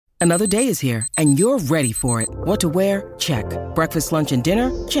Another day is here, and you're ready for it. What to wear? Check. Breakfast, lunch, and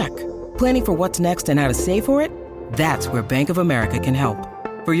dinner? Check. Planning for what's next and how to save for it? That's where Bank of America can help.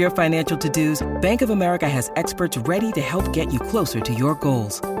 For your financial to-dos, Bank of America has experts ready to help get you closer to your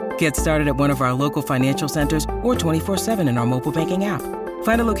goals. Get started at one of our local financial centers or 24/7 in our mobile banking app.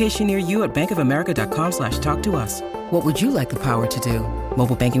 Find a location near you at bankofamerica.com/talktous. What would you like the power to do?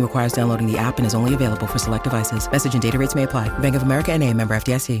 Mobile banking requires downloading the app and is only available for select devices. Message and data rates may apply. Bank of America N.A., member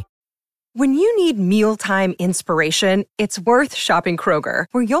FDIC. When you need mealtime inspiration, it's worth shopping Kroger,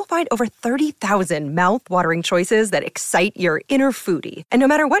 where you'll find over 30,000 mouth-watering choices that excite your inner foodie. And no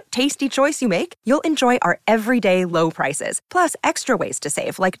matter what tasty choice you make, you'll enjoy our everyday low prices, plus extra ways to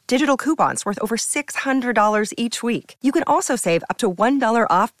save, like digital coupons worth over $600 each week. You can also save up to $1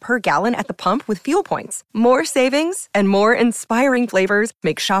 off per gallon at the pump with fuel points. More savings and more inspiring flavors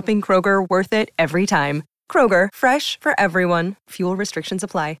make shopping Kroger worth it every time. Kroger, fresh for everyone. Fuel restrictions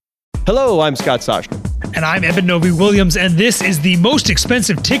apply. Hello, I'm Scott Soshner. And I'm Eben Novy-Williams, and this is the most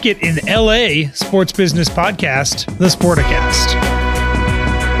expensive ticket in LA sports business podcast, The Sporticast.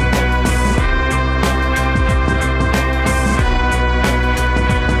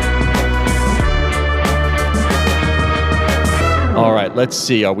 All right, let's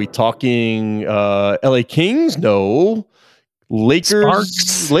see. Are we talking LA Kings? No.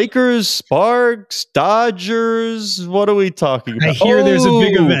 Lakers, Sparks, Dodgers. What are we talking about? I hear there's a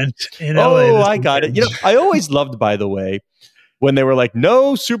big event in LA. Oh, I got it. I always loved, by the way, when they were like,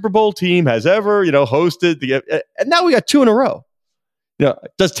 no Super Bowl team has ever, hosted and now we got two in a row.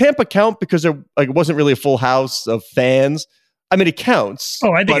 Does Tampa count because it wasn't really a full house of fans? I mean, it counts.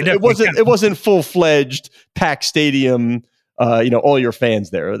 Oh, I think it wasn't full-fledged packed stadium. All your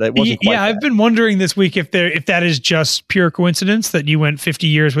fans there. That wasn't quite I've been wondering this week if that is just pure coincidence that you went 50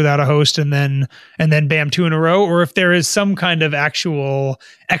 years without a host and then bam, two in a row, or if there is some kind of actual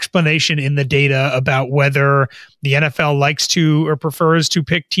explanation in the data about whether the NFL likes to or prefers to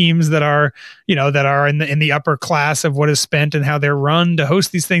pick teams that are in the upper class of what is spent and how they're run to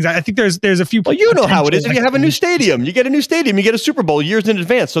host these things. I think there's a few. Well, you know how it is. If you have a new stadium, you get a new stadium, you get a Super Bowl years in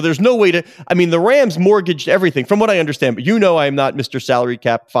advance. So there's no way to. I mean, the Rams mortgaged everything, from what I understand. But I am not Mr. Salary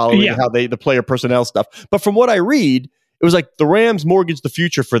Cap following how the player personnel stuff. But from what I read, it was like the Rams mortgaged the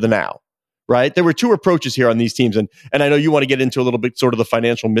future for the now. Right? There were two approaches here on these teams. And I know you want to get into a little bit sort of the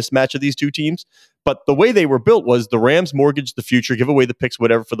financial mismatch of these two teams. But the way they were built was the Rams mortgaged the future, give away the picks,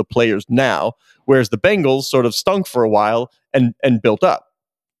 whatever, for the players now, whereas the Bengals sort of stunk for a while and built up.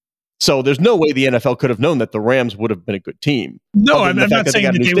 So there's no way the NFL could have known that the Rams would have been a good team. No, I'm not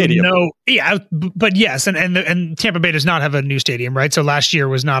saying that they would know. Yeah, but yes, and Tampa Bay does not have a new stadium, right? So last year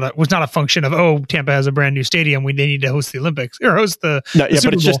was not a function of Tampa has a brand new stadium, they need to host the Olympics or host the Super Bowl.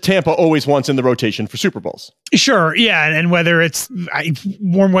 But it's just Tampa always wants in the rotation for Super Bowls. Sure, yeah, and whether it's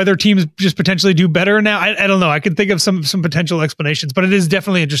warm weather teams just potentially do better now, I don't know. I could think of some potential explanations, but it is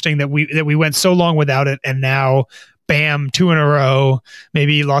definitely interesting that we went so long without it, and now. Bam, two in a row.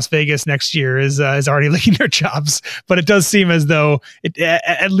 Maybe Las Vegas next year is already licking their chops, but it does seem as though,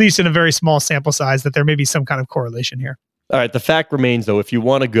 at least in a very small sample size, that there may be some kind of correlation here. All right. The fact remains, though, if you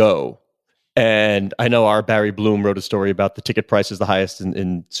want to go, and I know our Barry Bloom wrote a story about the ticket price is the highest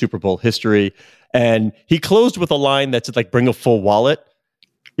in Super Bowl history, and he closed with a line that said, like, bring a full wallet,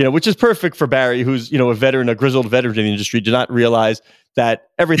 which is perfect for Barry, who's, a grizzled veteran in the industry, did not realize that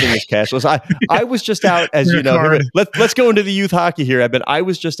everything is cashless. I was just out, as you know, let's go into the youth hockey here. I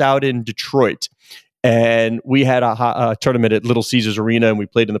was just out in Detroit, and we had a tournament at Little Caesars Arena, and we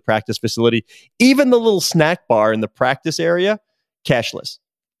played in the practice facility. Even the little snack bar in the practice area, cashless.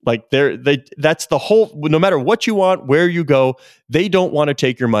 Like that's the whole. No matter what you want, where you go, they don't want to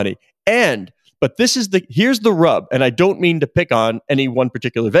take your money. But here's the rub, and I don't mean to pick on any one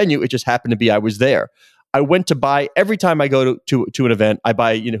particular venue. It just happened to be I was there. I went to buy, every time I go to an event, I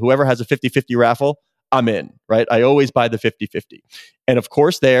buy, whoever has a 50-50 raffle, I'm in, right? I always buy the 50-50. And of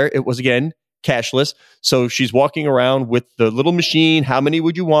course there, it was again, cashless. So she's walking around with the little machine. How many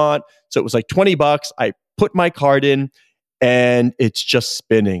would you want? So it was like $20. I put my card in and it's just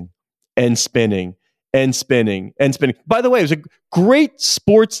spinning and spinning and spinning and spinning. By the way, it was a great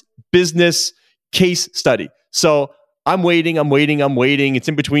sports business case study. So I'm waiting. It's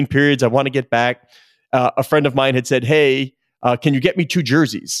in between periods. I want to get back. A friend of mine had said, hey, can you get me 2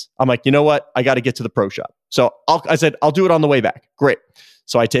 jerseys? I'm like, you know what? I got to get to the pro shop. So I said, I'll do it on the way back. Great.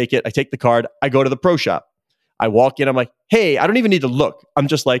 So I take the card. I go to the pro shop. I walk in. I'm like, hey, I don't even need to look. I'm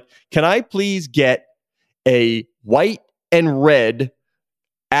just like, can I please get a white and red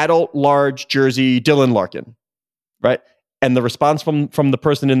adult large jersey, Dylan Larkin? Right. And the response from the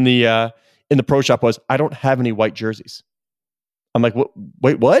person in the pro shop was, I don't have any white jerseys. I'm like,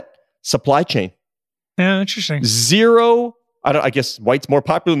 wait, what? Supply chain. Yeah, interesting. Zero. I guess white's more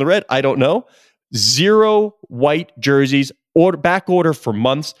popular than the red. I don't know. Zero white jerseys, back order for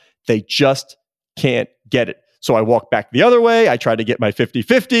months. They just can't get it. So I walk back the other way. I try to get my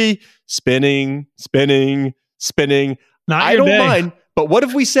 50-50, spinning. I don't mind. But what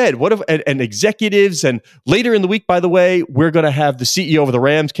if we said, and executives, and later in the week, by the way, we're going to have the CEO of the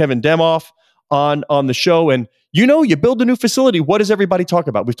Rams, Kevin Demoff, on the show. And you build a new facility. What does everybody talk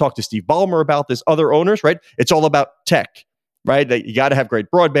about? We've talked to Steve Ballmer about this, other owners, right? It's all about tech, right? That you got to have great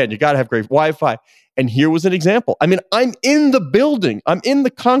broadband. You got to have great Wi-Fi. And here was an example. I mean, I'm in the building. I'm in the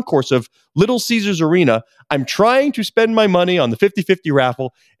concourse of Little Caesars Arena. I'm trying to spend my money on the 50-50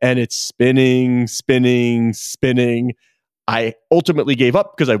 raffle, and it's spinning. I ultimately gave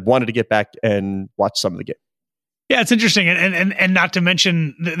up because I wanted to get back and watch some of the game. Yeah, it's interesting, and not to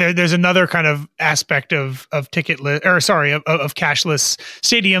mention there's another kind of aspect of cashless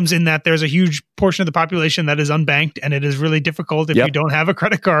stadiums, in that there's a huge portion of the population that is unbanked, and it is really difficult if you don't have a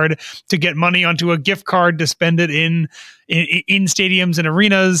credit card to get money onto a gift card to spend it in stadiums and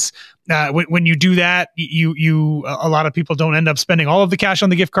arenas. When you do that, a lot of people don't end up spending all of the cash on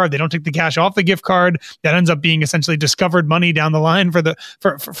the gift card. They don't take the cash off the gift card. That ends up being essentially discovered money down the line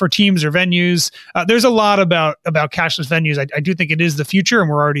for teams or venues. There's a lot about cashless venues. I do think it is the future, and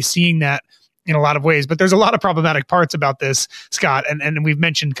we're already seeing that in a lot of ways. But there's a lot of problematic parts about this, Scott, and we've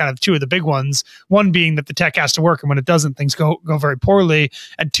mentioned kind of two of the big ones. One being that the tech has to work, and when it doesn't, things go very poorly.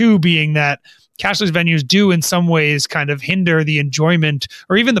 And two being that cashless venues do in some ways kind of hinder the enjoyment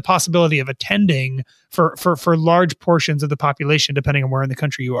or even the possibility of attending for large portions of the population, depending on where in the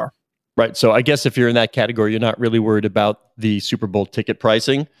country you are. Right. So I guess if you're in that category, you're not really worried about the Super Bowl ticket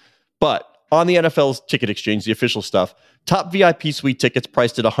pricing. But on the NFL's ticket exchange, the official stuff, top VIP suite tickets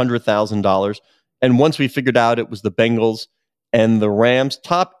priced at $100,000. And once we figured out it was the Bengals and the Rams,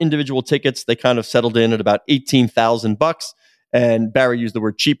 top individual tickets, they kind of settled in at about $18,000. And Barry used the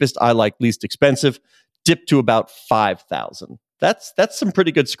word cheapest. I like least expensive. Dipped to about $5,000. That's some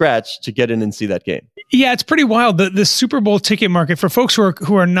pretty good scratch to get in and see that game. Yeah, it's pretty wild. The Super Bowl ticket market, for folks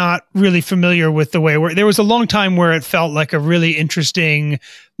who are not really familiar with the way, where there was a long time where it felt like a really interesting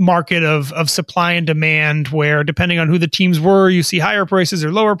market of supply and demand, where depending on who the teams were, you see higher prices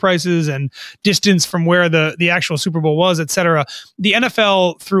or lower prices and distance from where the actual Super Bowl was, et cetera. The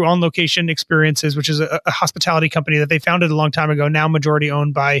NFL, through On Location Experiences, which is a hospitality company that they founded a long time ago, now majority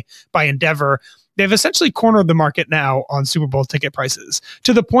owned by Endeavor, they've essentially cornered the market now on Super Bowl ticket prices,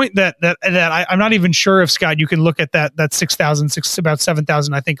 to the point that I'm not even sure if, Scott, you can look at that 6,000, about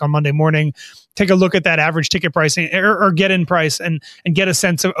 7,000, I think, on Monday morning, take a look at that average ticket pricing or get in price and get a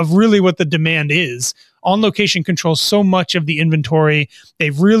sense of really what the demand is. On Location controls so much of the inventory. They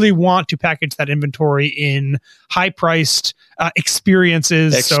really want to package that inventory in high-priced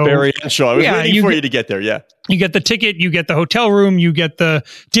experiences. Experiential. I was waiting for you to get there, yeah. You get the ticket, you get the hotel room, you get the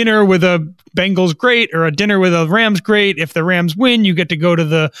dinner with a Bengals great or a dinner with a Rams great. If the Rams win, you get to go to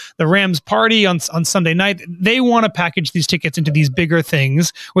the Rams party on Sunday night. They want to package these tickets into these bigger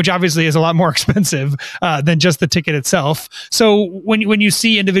things, which obviously is a lot more expensive than just the ticket itself. So when you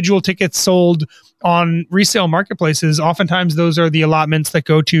see individual tickets sold on resale marketplaces, oftentimes those are the allotments that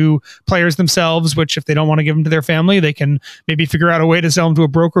go to players themselves, which if they don't want to give them to their family, they can maybe figure out a way to sell them to a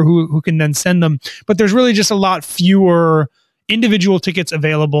broker who can then send them. But there's really just a lot fewer individual tickets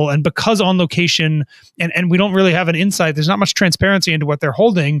available. And because On Location, and we don't really have an insight, there's not much transparency into what they're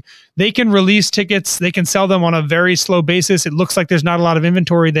holding, they can release tickets, they can sell them on a very slow basis. It looks like there's not a lot of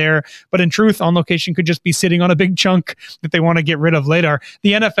inventory there, but in truth, On Location could just be sitting on a big chunk that they want to get rid of later.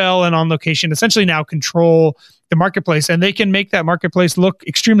 The NFL and On Location essentially now control the marketplace, and they can make that marketplace look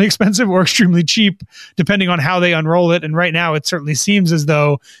extremely expensive or extremely cheap, depending on how they unroll it. And right now, it certainly seems as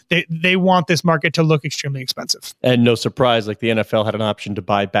though they want this market to look extremely expensive. And no surprise, like the NFL had an option to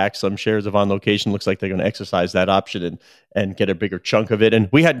buy back some shares of On Location. Looks like they're going to exercise that option and get a bigger chunk of it. And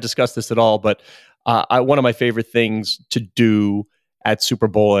we hadn't discussed this at all, but one of my favorite things to do at Super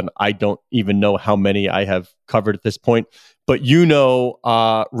Bowl, and I don't even know how many I have covered at this point, but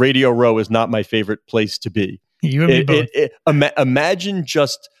Radio Row is not my favorite place to be. You and me both. Imagine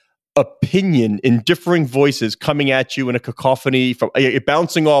just opinion in differing voices coming at you in a cacophony, from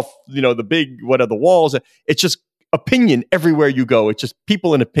bouncing off, the big, the walls. It's just opinion everywhere you go. It's just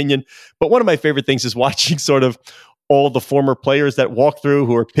people in opinion. But one of my favorite things is watching sort of all the former players that walk through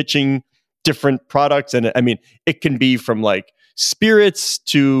who are pitching different products. And I mean, it can be from like spirits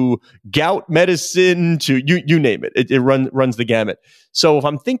to gout medicine to you name it. It runs the gamut. So if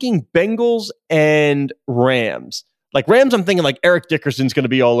I'm thinking Bengals and Rams, like Rams, I'm thinking like Eric Dickerson's going to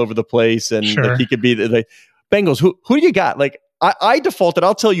be all over the place, and sure, like he could be the Bengals. Who do you got? Like I defaulted,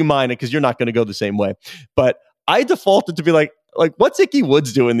 I'll tell you mine because you're not going to go the same way, but I defaulted to be like, what's Ickey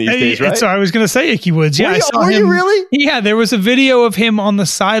Woods doing these days, right? So I was going to say Ickey Woods. Yeah, were you really? Yeah, there was a video of him on the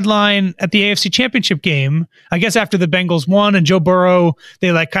sideline at the AFC Championship game. I guess after the Bengals won and Joe Burrow,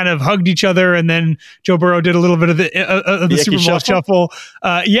 they like kind of hugged each other, and then Joe Burrow did a little bit of the Super Bowl shuffle.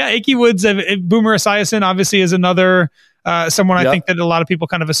 Ickey Woods, Boomer Esiason obviously is another someone I think that a lot of people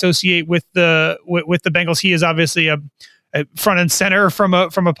kind of associate with the Bengals. He is obviously a front and center from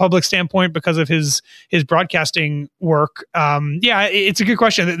a public standpoint because of his broadcasting work. It's a good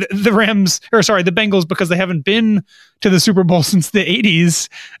question. The Bengals, because they haven't been to the Super Bowl since the 80s.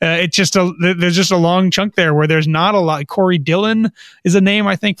 There's just a long chunk there where there's not a lot. Corey Dillon is a name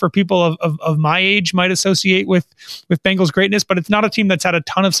I think for people of my age might associate with Bengals greatness, but it's not a team that's had a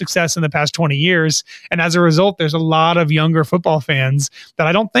ton of success in the past 20 years. And as a result, there's a lot of younger football fans that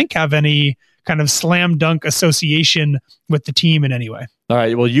I don't think have any kind of slam dunk association with the team in any way. All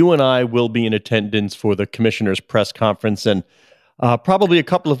right. Well, you and I will be in attendance for the commissioner's press conference. And probably a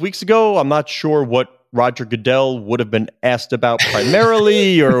couple of weeks ago, I'm not sure what Roger Goodell would have been asked about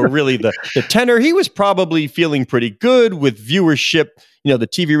primarily or really the tenor. He was probably feeling pretty good with viewership. The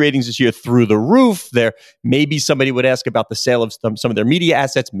TV ratings this year through the roof. There, maybe somebody would ask about the sale of some of their media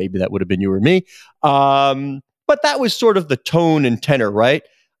assets. Maybe that would have been you or me. But that was sort of the tone and tenor, right?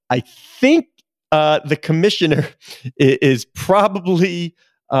 I think the commissioner is probably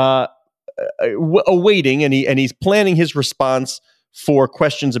awaiting, and he's planning his response for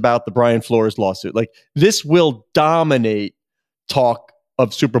questions about the Brian Flores lawsuit. Like, this will dominate talk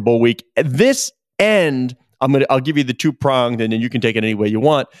of Super Bowl week. At this end, I'll give you the two-pronged, and then you can take it any way you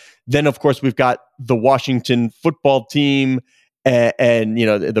want. Then, of course, we've got the Washington football team and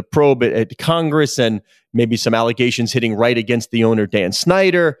the probe at Congress, and maybe some allegations hitting right against the owner, Dan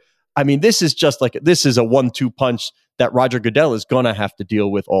Snyder. I mean, this is a 1-2 punch that Roger Goodell is going to have to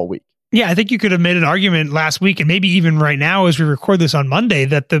deal with all week. Yeah, I think you could have made an argument last week and maybe even right now as we record this on Monday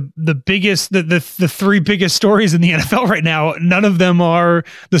that the three biggest stories in the NFL right now, none of them are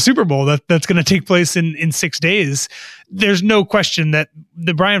the Super Bowl that's going to take place in 6 days. There's no question that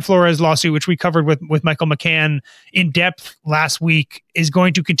the Brian Flores lawsuit, which we covered with Michael McCann in depth last week, is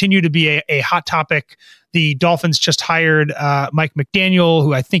going to continue to be a hot topic. The Dolphins just hired Mike McDaniel,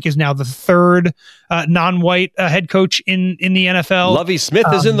 who I think is now the third non-white head coach in the NFL. Lovie Smith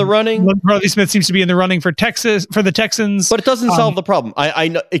is in the running. Lovie Smith seems to be in the running for the Texans. But it doesn't solve the problem. I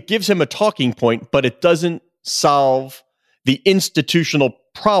know it gives him a talking point, but it doesn't solve the institutional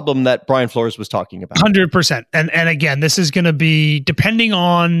problem that Brian Flores was talking about. 100%. And again, this is going to be depending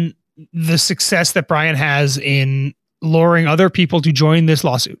on the success that Brian has in luring other people to join this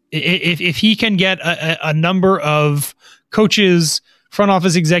lawsuit. If he can get a number of coaches, front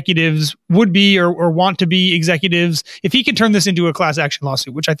office executives, would be or want to be executives, if he can turn this into a class action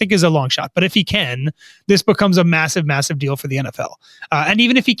lawsuit, which I think is a long shot, but if he can, this becomes a massive, massive deal for the NFL. And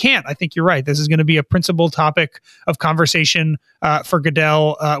even if he can't, I think you're right. This is going to be a principal topic of conversation for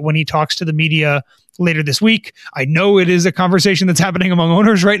Goodell when he talks to the media later this week. I know it is a conversation that's happening among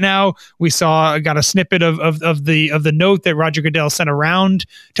owners right now. We got a snippet of the note that Roger Goodell sent around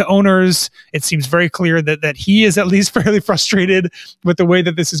to owners. It seems very clear that he is at least fairly frustrated with the way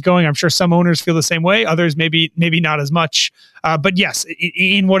that this is going. I'm sure some owners feel the same way. Others maybe not as much. But yes,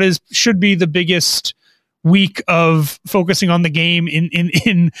 in what should be the biggest week of focusing on the game in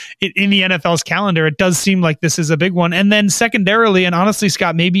the NFL's calendar, it does seem like this is a big one. And then secondarily, and honestly,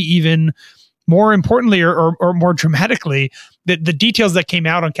 Scott, maybe even more importantly or more dramatically, the details that came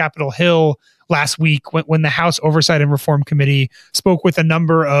out on Capitol Hill last week when the House Oversight and Reform Committee spoke with a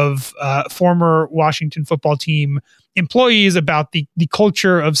number of former Washington football team employees about the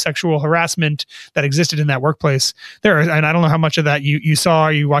culture of sexual harassment that existed in that workplace. And I don't know how much of that you saw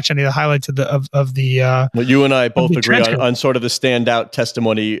or you watched any of the highlights of the well, you and I both agree on sort of the standout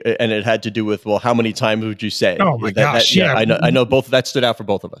testimony, and it had to do with, well, how many times would you say? Oh my gosh. Yeah. I know both that stood out for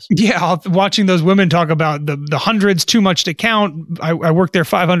both of us. Yeah. Watching those women talk about the hundreds, too much to count. I worked there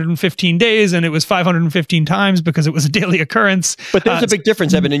 515 days and it was 515 times because it was a daily occurrence. But there's a big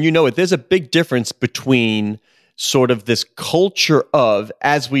difference, Evan, and you know it. There's a big difference between sort of this culture of,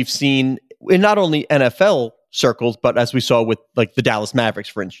 as we've seen in not only NFL circles, but as we saw with like the Dallas Mavericks,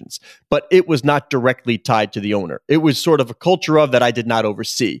 for instance, but it was not directly tied to the owner. It was sort of a culture of that I did not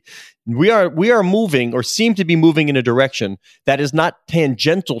oversee. We are moving or seem to be moving in a direction that is not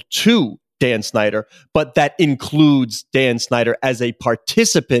tangential to Dan Snyder, but that includes Dan Snyder as a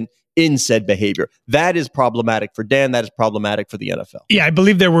participant in said behavior. That is problematic for Dan. That is problematic for the NFL. Yeah, I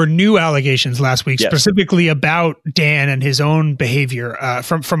believe there were new allegations last week, Yes. specifically about Dan and his own behavior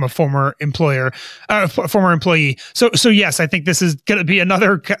from a former employee. So yes, I think this is going to be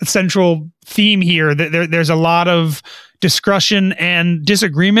another central theme here. There's a lot of discussion and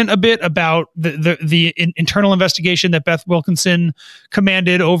disagreement a bit about the internal investigation that Beth Wilkinson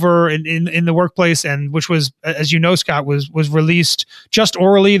commanded over in the workplace, and which was, as you know, Scott, was released just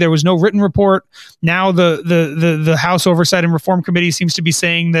orally. There was no written report. Now the House Oversight and Reform Committee seems to be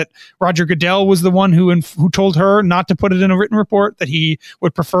saying that Roger Goodell was the one who told her not to put it in a written report, that he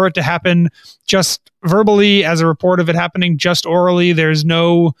would prefer it to happen just verbally as a report of it happening just orally. There's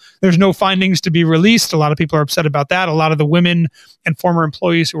no findings to be released. A lot of people are upset about that. A lot of the women and former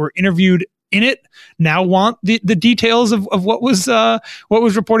employees who were interviewed in it now want the details of what was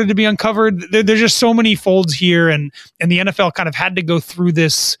reported to be uncovered. There's just so many folds here, and the NFL kind of had to go through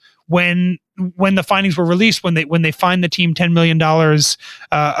this when the findings were released, when they fined the team $10 million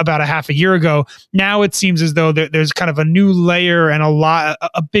about a half a year ago. Now it seems as though there's kind of a new layer and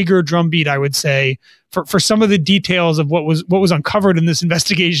a bigger drumbeat, I would say, for some of the details of what was uncovered in this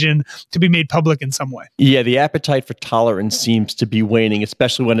investigation to be made public in some way. Yeah, the appetite for tolerance seems to be waning,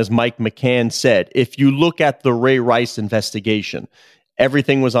 especially when, as Mike McCann said, if you look at the Ray Rice investigation,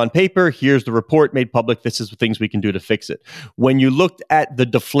 everything was on paper. Here's the report made public. This is the things we can do to fix it. When you looked at the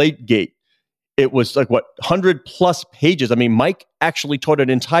Deflategate, it was like, 100 plus pages. I mean, Mike actually taught an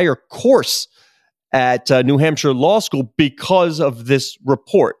entire course at New Hampshire Law School because of this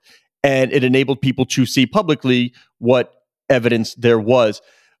report. And it enabled people to see publicly what evidence there was.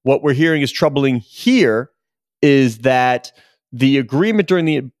 What we're hearing is troubling here is that the agreement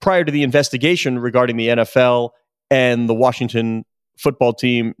prior to the investigation regarding the NFL and the Washington football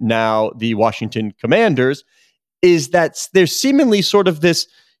team, now the Washington Commanders, is that there's seemingly sort of this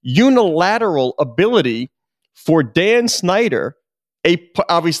unilateral ability for Dan Snyder,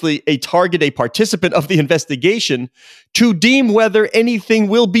 obviously a target, a participant of the investigation, to deem whether anything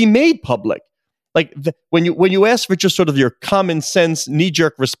will be made public. Like when you ask for just sort of your common sense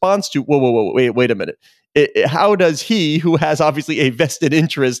knee-jerk response to, whoa, wait a minute. How does he, who has obviously a vested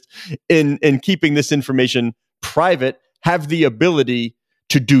interest in keeping this information private, have the ability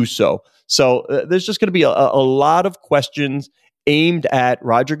to do so? So there's just going to be a lot of questions aimed at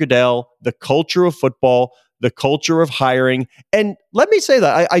Roger Goodell, the culture of football, the culture of hiring. And let me say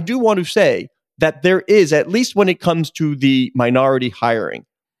that I do want to say that there is, at least when it comes to the minority hiring,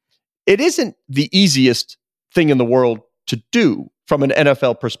 it isn't the easiest thing in the world to do from an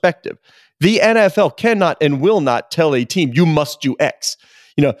NFL perspective. The NFL cannot and will not tell a team, you must do X.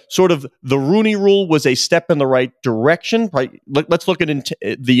 Sort of the Rooney Rule was a step in the right direction. Right? Let's look at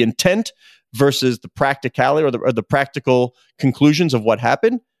the intent versus the practicality or the practical conclusions of what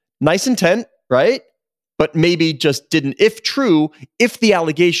happened. Nice intent, right? But maybe just didn't, if the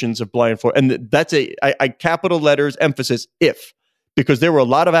allegations of blind fraud, and that's a capital letters emphasis, if, because there were a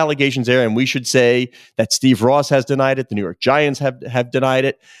lot of allegations there, and we should say that Steve Ross has denied it, the New York Giants have denied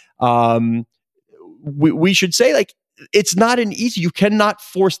it. We should say, like, it's not an easy, you cannot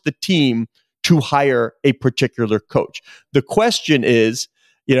force the team to hire a particular coach. The question is,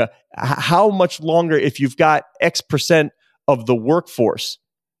 how much longer, if you've got X percent of the workforce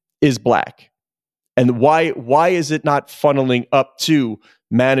is black, and why is it not funneling up to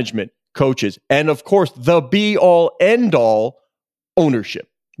management, coaches, and of course the be all end all ownership?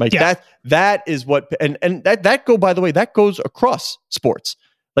 Like that is what, and that goes across sports.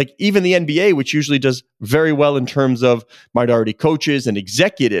 Like even the NBA, which usually does very well in terms of minority coaches and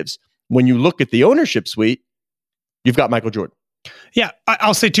executives, when you look at the ownership suite, you've got Michael Jordan. Yeah,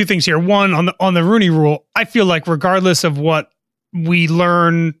 I'll say two things here. One, on the Rooney Rule, I feel like regardless of what we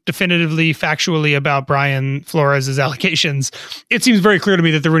learn definitively, factually about Brian Flores' allegations, it seems very clear to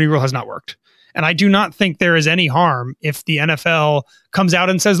me that the Rooney Rule has not worked. And I do not think there is any harm if the NFL comes out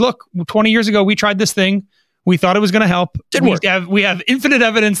and says, look, 20 years ago, we tried this thing. We thought it was going to help. We have infinite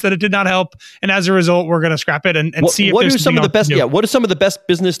evidence that it did not help. And as a result, we're going to scrap it and see if there's something else to do. What do some of the best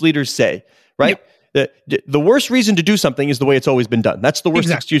business leaders say, right? Yep. The worst reason to do something is the way it's always been done. That's the worst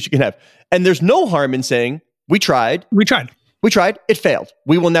excuse you can have. And there's no harm in saying, we tried, it failed.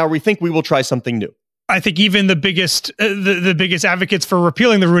 We will now rethink, we will try something new. I think even the biggest advocates for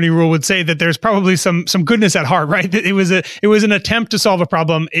repealing the Rooney Rule would say that there's probably some goodness at heart, right? It was an attempt to solve a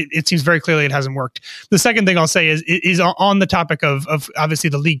problem. It seems very clearly it hasn't worked. The second thing I'll say is on the topic of obviously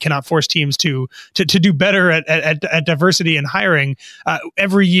the league cannot force teams to do better at diversity and hiring.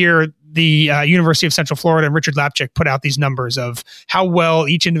 Every year University of Central Florida and Richard Lapchick put out these numbers of how well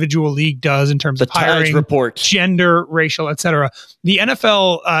each individual league does in terms of hiring, report, gender, racial, etc. The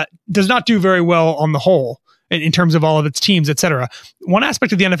NFL does not do very well on the whole in terms of all of its teams, et cetera. One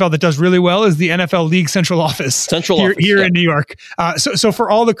aspect of the NFL that does really well is the NFL League Central Office here in New York. So for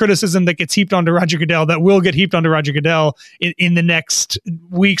all the criticism that gets heaped onto Roger Goodell, that will get heaped onto Roger Goodell in the next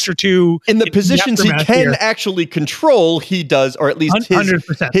weeks or two. In the positions he can actually control, he does, or at least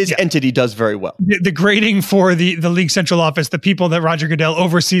his entity does very well. The grading for the League Central Office, the people that Roger Goodell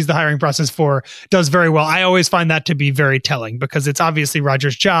oversees the hiring process for, does very well. I always find that to be very telling because it's obviously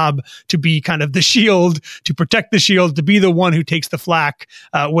Roger's job to be kind of the shield, to protect the shield, to be the one who takes the flack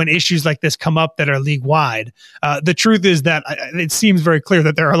when issues like this come up that are league-wide. The truth is that it seems very clear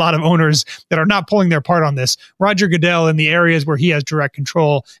that there are a lot of owners that are not pulling their part on this. Roger Goodell, in the areas where he has direct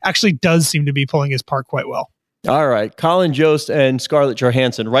control, actually does seem to be pulling his part quite well. All right. Colin Jost and Scarlett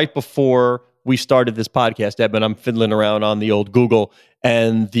Johansson, right before we started this podcast, Edmund, I'm fiddling around on the old Google,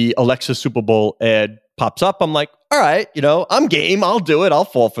 and the Alexa Super Bowl ad pops up. I'm like, all right, I'm game. I'll do it. I'll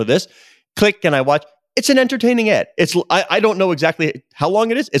fall for this. Click, and I watch. It's an entertaining ad. I don't know exactly how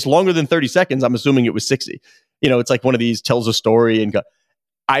long it is. It's longer than 30 seconds. I'm assuming it was 60. It's like one of these tells a story and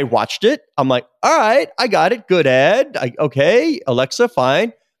I watched it. I'm like, all right, I got it. Good ad. Okay, Alexa,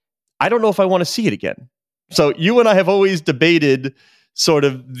 fine. I don't know if I want to see it again. So you and I have always debated sort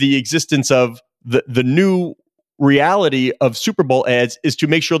of the existence of the new reality of Super Bowl ads is to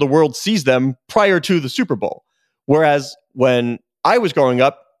make sure the world sees them prior to the Super Bowl. Whereas when I was growing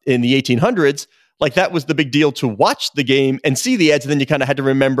up in the 1800s, like that was the big deal to watch the game and see the ads. And then you kind of had to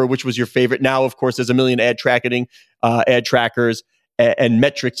remember which was your favorite. Now, of course, there's a million ad trackers and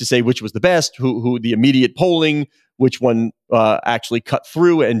metrics to say which was the best, who the immediate polling, which one actually cut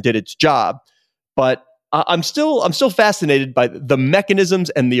through and did its job. But I'm still fascinated by the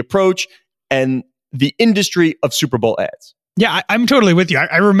mechanisms and the approach and the industry of Super Bowl ads. Yeah, I'm totally with you.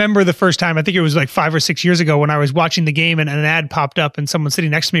 I remember the first time, I think it was like 5 or 6 years ago when I was watching the game and an ad popped up and someone sitting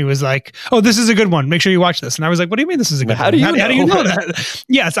next to me was like, oh, this is a good one. Make sure you watch this. And I was like, what do you mean this is a good one? How do you know that?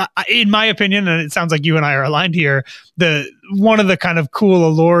 Yes, in my opinion, and it sounds like you and I are aligned here, one of the kind of cool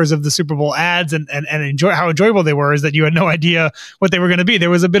allures of the Super Bowl ads and how enjoyable they were is that you had no idea what they were going to be. There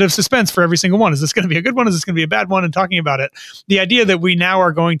was a bit of suspense for every single one. Is this going to be a good one? Is this going to be a bad one? And talking about it. The idea that we now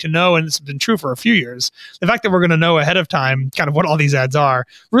are going to know, and it's been true for a few years, the fact that we're going to know ahead of time kind of what all these ads are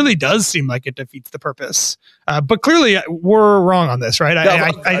really does seem like it defeats the purpose. But clearly we're wrong on this, right?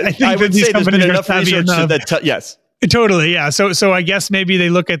 I think that these companies are savvy enough. Yes. Totally, yeah. So I guess maybe they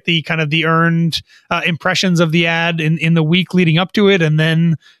look at the kind of the earned impressions of the ad in the week leading up to it, and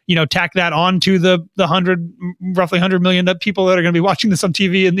then tack that on to the roughly 100 million people that are going to be watching this on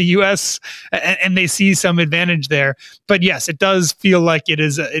TV in the U.S. and they see some advantage there. But yes, it does feel like it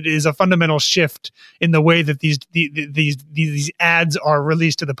is a fundamental shift in the way that these ads are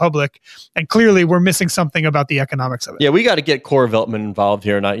released to the public, and clearly we're missing something about the economics of it. Yeah, we got to get Cora Veltman involved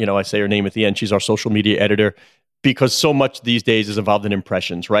here, and I say her name at the end. She's our social media editor. Because so much these days is involved in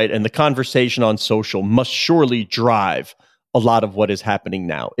impressions, right? And the conversation on social must surely drive a lot of what is happening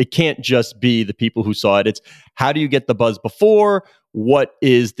now. It can't just be the people who saw it. It's how do you get the buzz before? What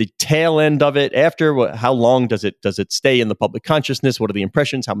is the tail end of it after? How long does it stay in the public consciousness? What are the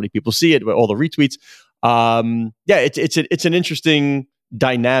impressions? How many people see it? All the retweets. It's an interesting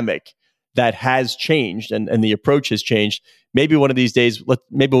dynamic that has changed and the approach has changed. Maybe one of these days,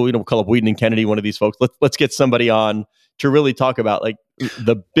 we'll call up Whedon and Kennedy, one of these folks. Let's get somebody on to really talk about like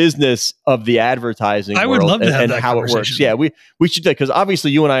the business of the advertising world. I would love to have and that how it works. Yeah, we should do, because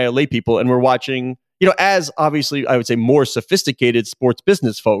obviously you and I are lay people and we're watching, as obviously I would say more sophisticated sports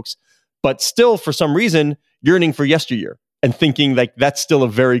business folks, but still for some reason yearning for yesteryear and thinking like that's still a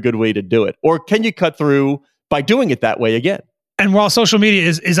very good way to do it. Or can you cut through by doing it that way again? And while social media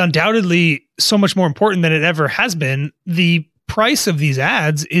is undoubtedly so much more important than it ever has been, the price of these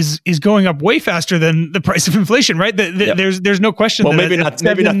ads is going up way faster than the price of inflation, right? Yep. There's no question. Well, maybe not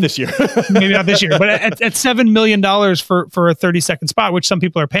this year. Maybe not this year, but at $7 million for a 30-second spot, which some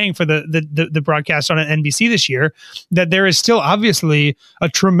people are paying for the broadcast on NBC this year, that there is still obviously a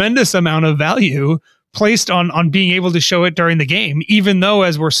tremendous amount of value placed on being able to show it during the game, even though,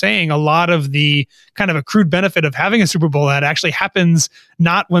 as we're saying, a lot of the kind of accrued benefit of having a Super Bowl ad actually happens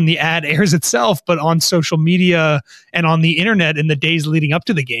not when the ad airs itself, but on social media and on the internet in the days leading up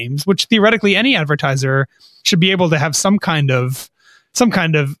to the games, which theoretically any advertiser should be able to have some kind of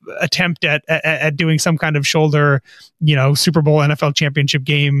attempt at doing some kind of shoulder, Super Bowl, NFL championship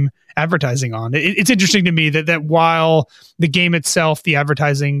game advertising on. It's interesting to me that while the game itself, the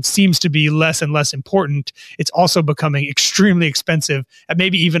advertising seems to be less and less important, it's also becoming extremely expensive at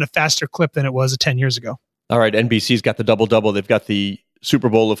maybe even a faster clip than it was 10 years ago. All right, NBC's got the double-double. They've got the Super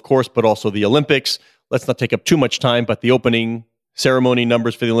Bowl, of course, but also the Olympics. Let's not take up too much time, but the opening ceremony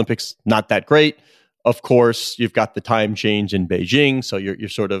numbers for the Olympics, not that great. Of course, you've got the time change in Beijing, so you're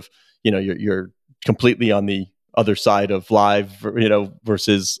sort of, you're completely on the other side of live,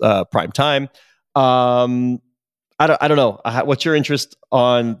 versus prime time. I don't know. What's your interest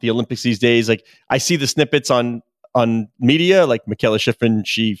on the Olympics these days? Like, I see the snippets on media, like Mikaela Shiffrin,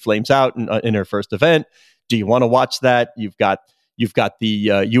 she flames out in her first event. Do you want to watch that? You've got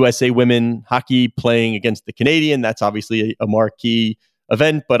the USA women hockey playing against the Canadian. That's obviously a marquee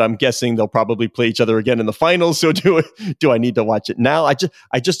event, but I'm guessing they'll probably play each other again in the finals. So do I need to watch it now?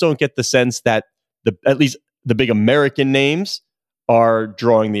 I just don't get the sense that at least the big American names are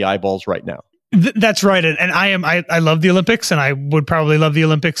drawing the eyeballs right now. That's right, and I love the Olympics, and I would probably love the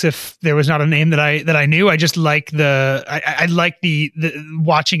Olympics if there was not a name that I knew. I just like I like the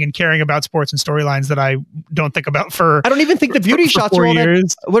watching and caring about sports and storylines that I don't think about for. I don't even think the beauty shots are all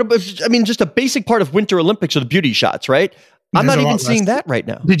years. What about, just a basic part of Winter Olympics are the beauty shots, right? I'm not even seeing that right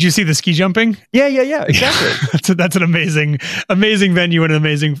now. Did you see the ski jumping? Yeah, exactly. That's an amazing venue and an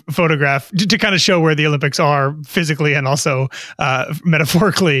amazing photograph to kind of show where the Olympics are physically and also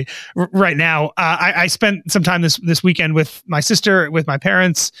metaphorically right now. I spent some time this weekend with my sister, with my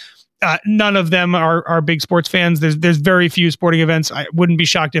parents. None of them are big sports fans. There's very few sporting events. I wouldn't be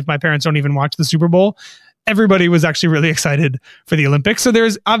shocked if my parents don't even watch the Super Bowl. Everybody was actually really excited for the Olympics. So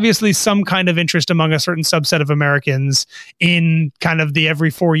there's obviously some kind of interest among a certain subset of Americans in kind of the every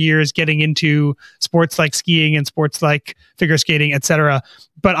 4 years getting into sports like skiing and sports like figure skating, etc.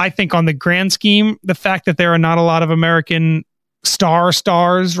 But I think on the grand scheme, the fact that there are not a lot of American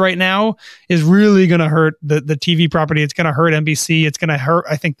stars right now is really going to hurt the TV property. It's going to hurt NBC. It's going to hurt,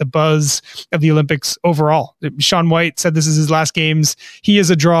 I think, the buzz of the Olympics overall. Shaun White said this is his last games. He is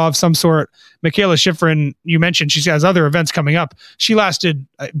a draw of some sort. Mikaela Shiffrin, you mentioned, she has other events coming up. She lasted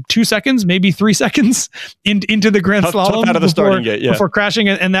 2 seconds, maybe 3 seconds into the Grand Slalom out of the starting gate, before crashing,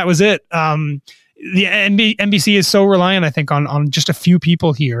 and that was it. The NBC is so reliant, I think, on just a few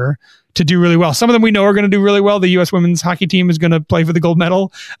people here to do really well. Some of them we know are going to do really well. The U.S. women's hockey team is going to play for the gold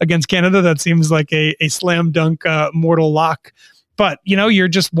medal against Canada. That seems like a slam dunk mortal lock. But, you're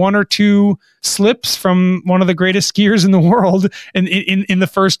just one or two slips from one of the greatest skiers in the world and in the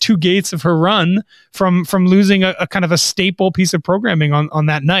first two gates of her run from losing a kind of a staple piece of programming on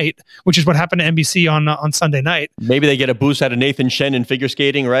that night, which is what happened to NBC on Sunday night. Maybe they get a boost out of Nathan Shen in figure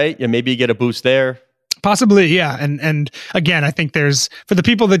skating, right? Yeah, maybe you get a boost there. Possibly, yeah. And again, I think there's, for the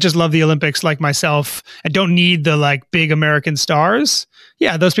people that just love the Olympics like myself and don't need the big American stars,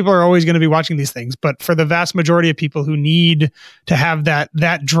 yeah, those people are always going to be watching these things. But for the vast majority of people who need to have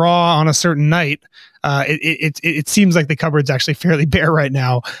that draw on a certain night, it seems like the cupboard's actually fairly bare right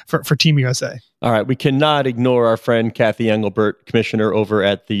now for Team USA. All right, we cannot ignore our friend Kathy Engelbert, commissioner over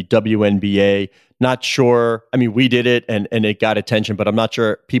at the WNBA. Not sure. I mean, we did it and it got attention, but I'm not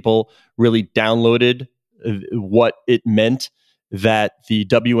sure people really downloaded what it meant that the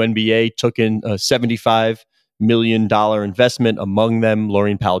WNBA took in a $75 million investment, among them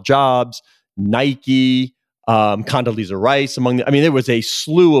Laureen Powell-Jobs, Nike, Condoleezza Rice, among them. I mean, there was a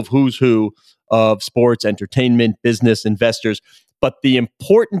slew of who's who of sports, entertainment, business, investors. But the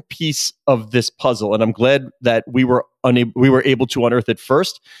important piece of this puzzle, and I'm glad that we were able to unearth it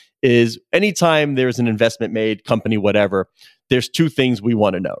first, is anytime there's an investment made, company, whatever, there's two things we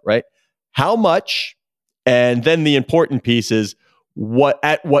want to know, right? How much, and then the important piece is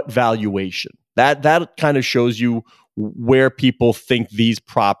at what valuation. That kind of shows you where people think these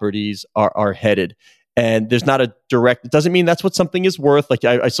properties are headed. And there's not a direct, it doesn't mean that's what something is worth. Like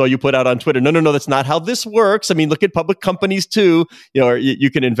I saw you put out on Twitter, no, that's not how this works. I mean, look at public companies too. Or you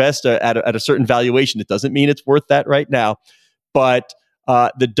can invest at a certain valuation. It doesn't mean it's worth that right now. But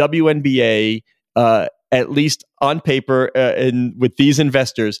the WNBA, at least on paper, and with these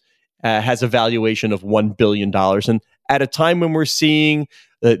investors, has a valuation of $1 billion. And at a time when we're seeing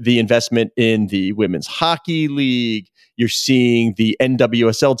the investment in the Women's Hockey League, you're seeing the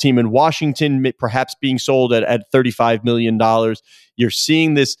NWSL team in Washington perhaps being sold at $35 million. You're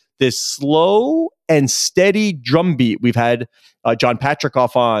seeing this slow and steady drumbeat. We've had John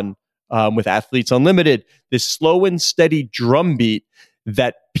Patricoff on with Athletes Unlimited, this slow and steady drumbeat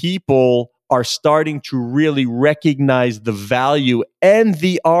that people are starting to really recognize the value and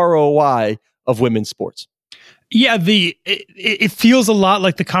the ROI of women's sports. Yeah, it feels a lot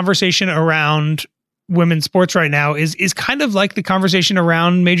like the conversation around women's sports right now is kind of like the conversation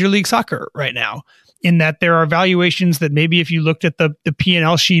around Major League Soccer right now, in that there are valuations that maybe if you looked at the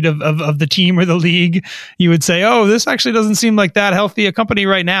P&L sheet of the team or the league, you would say, oh, this actually doesn't seem like that healthy a company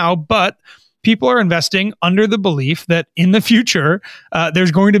right now. But people are investing under the belief that in the future, there's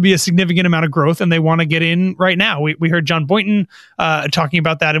going to be a significant amount of growth and they want to get in right now. We heard John Boynton talking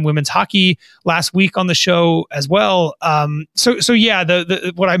about that in women's hockey last week on the show as well. So yeah,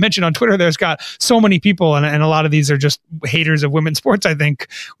 the what I mentioned on Twitter, there's got so many people, and a lot of these are just haters of women's sports, I think,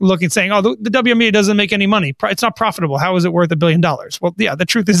 looking, saying, oh, the WNBA doesn't make any money. It's not profitable. How is it worth $1 billion? Well, yeah, the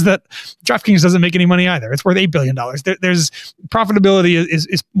truth is that DraftKings doesn't make any money either. It's worth $8 billion. There's profitability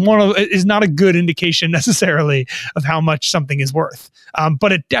is not a good indication necessarily of how much something is worth.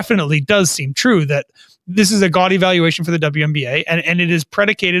 But it definitely does seem true that this is a gaudy valuation for the WNBA, and it is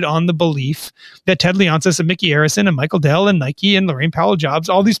predicated on the belief that Ted Leonsis and Mickey Arison and Michael Dell and Nike and Lorraine Powell-Jobs,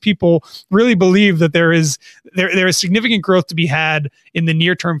 all these people really believe that there is significant growth to be had in the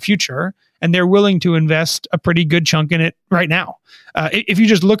near-term future, and they're willing to invest a pretty good chunk in it right now. If you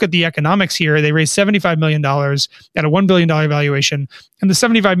just look at the economics here, they raised $75 million at a $1 billion valuation. And the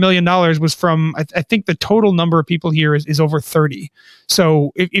 $75 million was from, I think the total number of people here is over 30.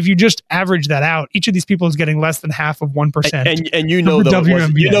 So if you just average that out, each of these people is getting less than half of 1%. And you know,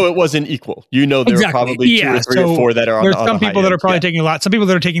 it wasn't equal. You know, there are probably two or three or four that are on the high end. There's some people that are probably taking a lot. Some people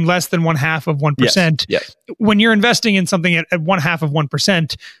that are taking less than 1/2 of 1%. Yes. When you're investing in something at 1/2 of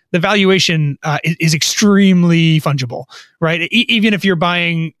 1%, the valuation is extremely fungible, right? Even if you're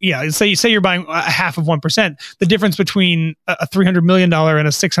buying, say you're buying 1/2 of 1%, the difference between a $300 million and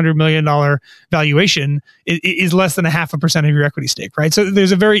a $600 million valuation is less than 0.5% of your equity stake, right? So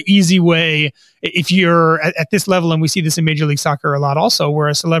there's a very easy way, if you're at this level, and we see this in Major League Soccer a lot also, where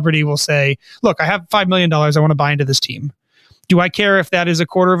a celebrity will say, look, I have $5 million, I want to buy into this team. Do I care if that is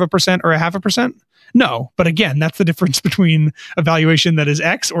 0.25% or 0.5%? No, but again, that's the difference between a valuation that is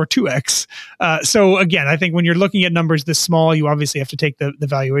X or 2X. So again, I think when you're looking at numbers this small, you obviously have to take the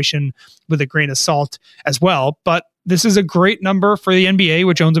valuation with a grain of salt as well. But this is a great number for the NBA,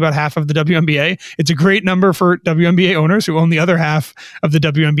 which owns about half of the WNBA. It's a great number for WNBA owners who own the other half of the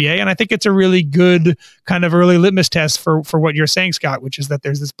WNBA. And I think it's a really good kind of early litmus test for what you're saying, Scott, which is that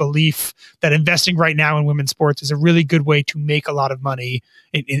there's this belief that investing right now in women's sports is a really good way to make a lot of money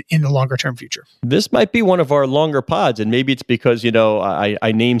in the longer term future. This might be one of our longer pods, and maybe it's because,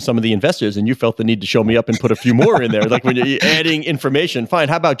 I named some of the investors and you felt the need to show me up and put a few more in there. Like when you're adding information, fine.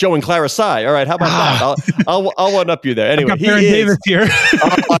 How about Joe and Clara Tsai? All right, how about that? I'll one up you there. Anyway, he is Davis here.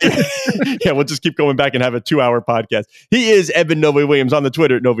 Yeah, we'll just keep going back and have a 2-hour podcast. He is Eben Novy-Williams on the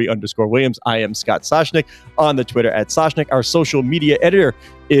Twitter at Novy_Williams. I am Scott Soshnick on the Twitter at Soshnick. Our social media editor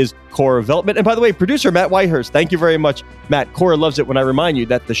is Cora Veltman. And by the way, producer Matt Whitehurst, thank you very much, Matt. Cora loves it when I remind you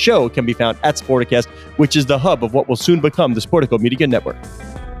that the show can be found at Sporticast, which is the hub of what will soon become the Sportico Media Network.